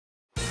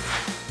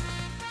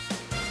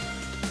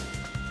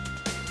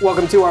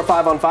Welcome to our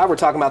 5 on 5. We're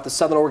talking about the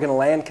Southern Oregon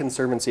Land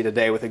Conservancy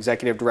today with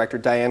Executive Director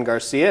Diane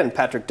Garcia and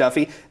Patrick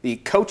Duffy, the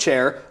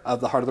co-chair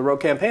of the Heart of the Road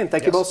campaign.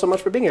 Thank you both so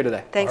much for being here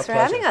today. Thanks for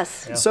having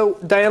us. Yeah. So,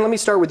 Diane, let me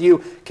start with you.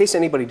 In case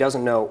anybody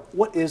doesn't know,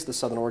 what is the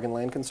Southern Oregon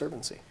Land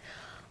Conservancy?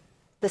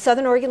 The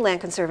Southern Oregon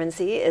Land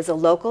Conservancy is a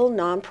local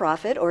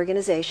nonprofit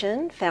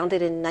organization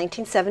founded in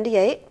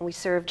 1978. We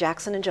serve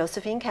Jackson and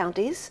Josephine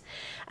counties,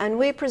 and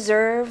we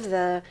preserve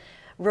the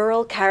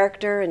rural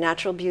character and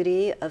natural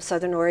beauty of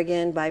Southern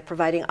Oregon by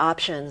providing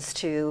options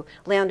to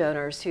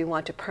landowners who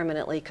want to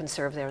permanently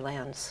conserve their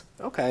lands.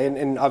 Okay,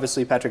 and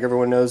obviously, Patrick,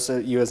 everyone knows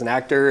you as an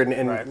actor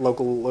and Right.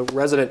 local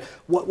resident.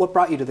 What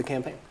brought you to the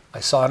campaign? I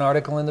saw an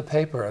article in the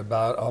paper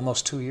about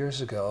almost 2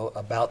 years ago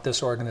about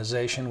this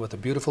organization with a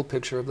beautiful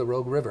picture of the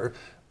Rogue River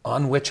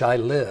on which I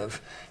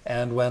live.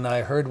 And when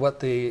I heard what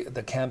the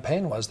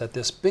campaign was, that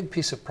this big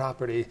piece of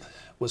property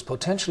was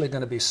potentially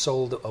going to be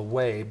sold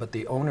away, but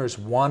the owners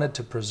wanted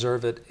to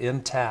preserve it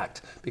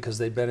intact because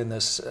they'd been in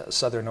this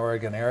Southern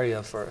Oregon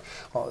area for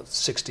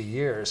 60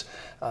 years.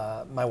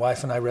 My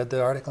wife and I read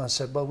the article and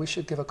said, well, we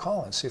should give a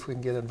call and see if we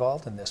can get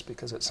involved in this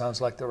because it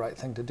sounds like the right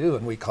thing to do.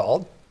 And we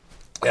called.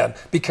 And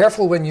be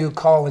careful when you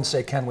call and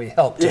say, can we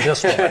help to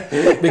this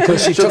one?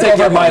 Because she took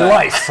over my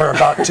life for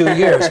about 2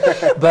 years.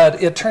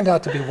 But it turned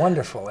out to be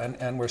wonderful.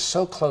 And we're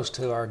so close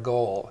to our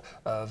goal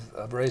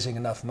of raising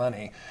enough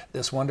money.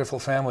 This wonderful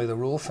family, the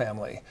Rule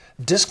family,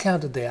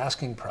 discounted the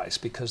asking price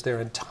because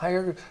their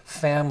entire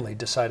family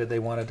decided they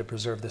wanted to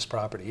preserve this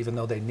property, even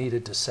though they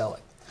needed to sell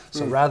it.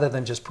 So rather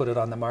than just put it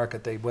on the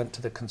market, they went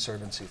to the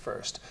Conservancy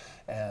first.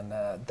 And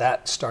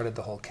that started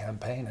the whole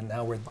campaign, and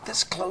now we're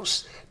this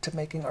close to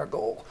making our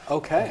goal.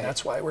 Okay. And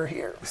that's why we're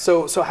here.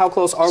 So how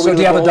close are we? So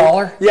do you have a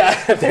dollar?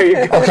 Yeah, there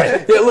you go.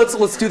 Okay. Yeah,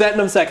 let's do that in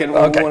a second.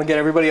 Okay. We want to get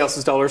everybody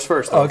else's dollars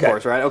first, of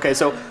course, right? Okay,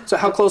 so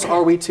how close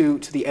are we to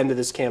the end of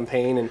this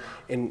campaign,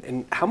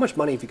 and how much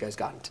money have you guys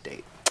gotten to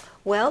date?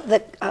 Well,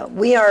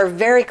 we are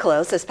very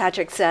close. As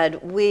Patrick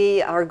said,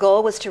 our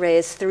goal was to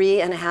raise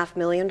 $3.5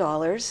 million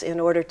in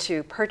order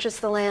to purchase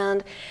the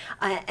land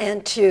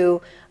and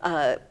to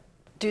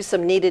do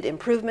some needed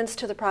improvements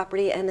to the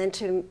property, and then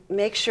to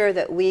make sure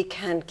that we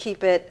can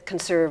keep it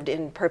conserved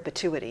in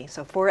perpetuity,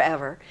 so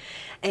forever.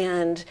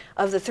 And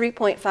of the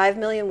 $3.5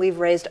 million, we've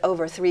raised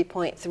over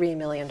 $3.3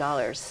 million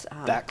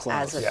That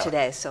close. as of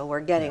today. So we're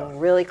getting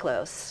really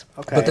close.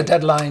 Okay. But the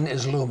deadline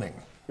is looming.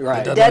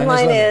 Right. The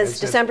deadline is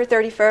December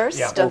 31st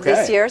Yeah. of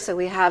this year, so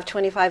we have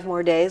 25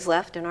 more days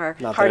left in our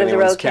Not Heart that of the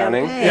anyone's Road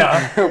counting. campaign.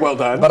 Yeah. Well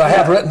done. But I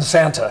have written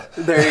Santa.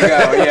 There you go.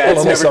 Yeah,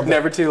 it's Little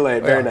never too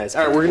late. Very Yeah. nice.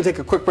 All right, we're going to take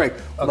a quick break.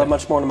 We'll have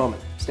much more in a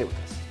moment. Stay with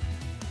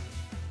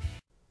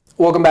us.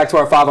 Welcome back to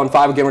our 5 on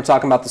 5. Again, we're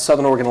talking about the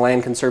Southern Oregon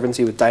Land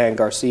Conservancy with Diane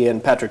Garcia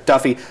and Patrick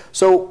Duffy.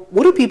 So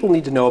what do people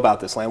need to know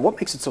about this land? What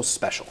makes it so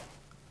special?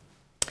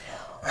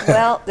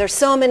 Well, there's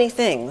so many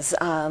things.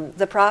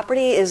 The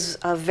property is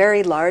a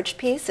very large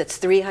piece. It's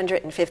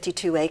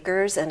 352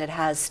 acres, and it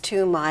has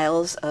 2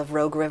 miles of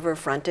Rogue River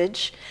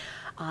frontage.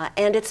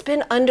 And it's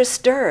been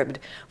undisturbed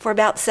for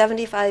about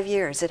 75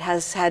 years. It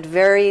has had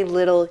very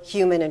little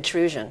human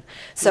intrusion.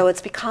 So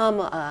it's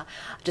become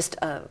just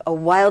a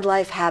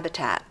wildlife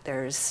habitat.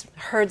 There's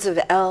herds of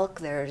elk,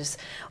 there's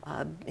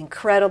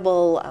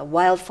incredible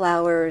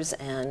wildflowers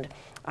and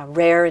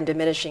rare and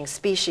diminishing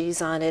species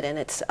on it, and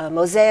it's a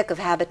mosaic of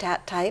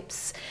habitat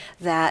types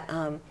that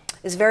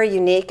is very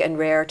unique and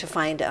rare to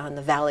find on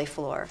the valley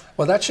floor.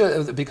 Well, that's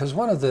because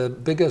one of the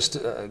biggest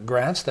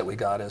grants that we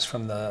got is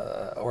from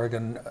the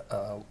Oregon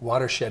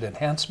Watershed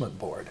Enhancement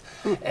Board.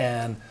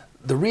 And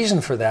the reason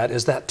for that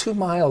is that 2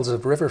 miles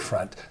of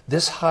riverfront,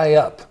 this high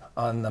up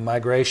on the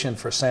migration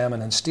for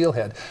salmon and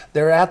steelhead,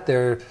 they're at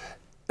their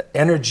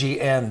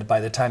energy end by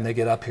the time they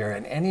get up here,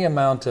 and any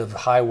amount of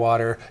high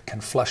water can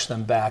flush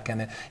them back.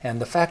 And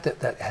the fact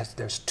that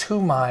there's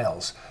 2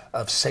 miles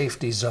of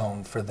safety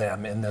zone for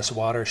them in this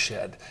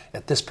watershed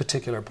at this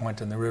particular point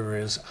in the river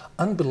is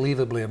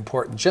unbelievably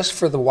important just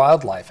for the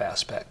wildlife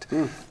aspect.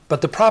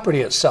 But the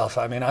property itself,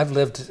 I mean, I've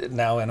lived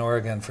now in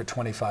Oregon for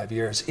 25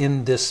 years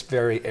in this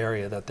very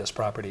area that this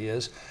property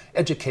is.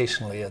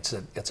 Educationally, it's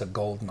a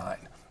gold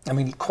mine. I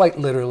mean, quite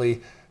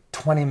literally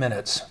 20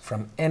 minutes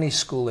from any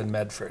school in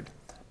Medford.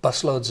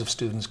 Busloads of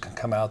students can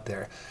come out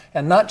there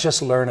and not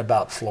just learn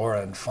about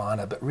flora and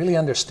fauna, but really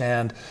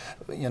understand,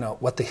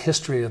 what the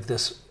history of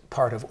this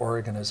part of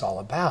Oregon is all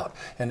about.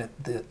 And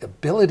the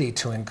ability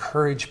to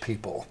encourage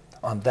people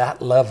on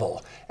that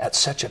level at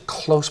such a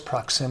close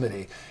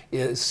proximity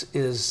this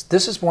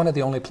is one of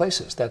the only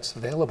places that's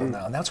available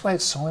now. And that's why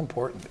it's so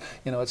important.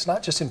 It's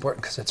not just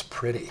important because it's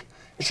pretty.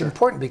 It's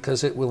important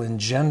because it will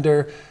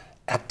engender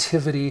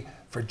activity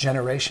for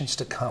generations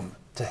to come,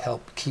 to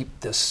help keep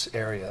this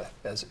area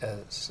as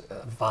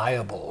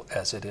viable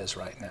as it is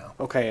right now.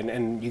 Okay,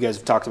 and you guys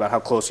have talked about how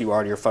close you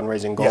are to your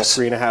fundraising goal. Yes.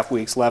 3.5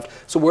 weeks left.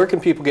 So where can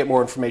people get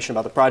more information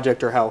about the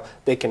project or how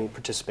they can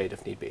participate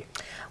if need be?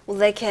 Well,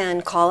 they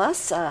can call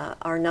us.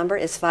 Our number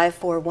is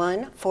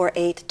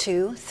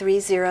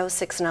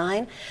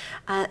 541-482-3069.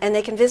 And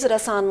they can visit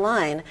us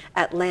online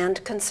at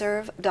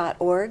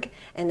landconserve.org,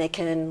 and they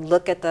can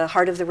look at the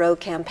Heart of the Road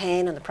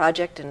campaign and the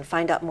project and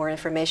find out more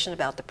information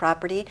about the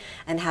property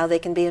and how they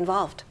can be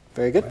involved.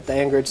 Very good.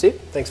 Diane Garcia,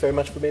 thanks very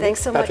much for being here.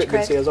 Thanks so much, Patrick,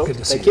 Craig. good to see you as always.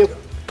 Good to see Thank you you. too.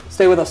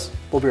 Stay with us.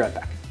 We'll be right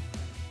back.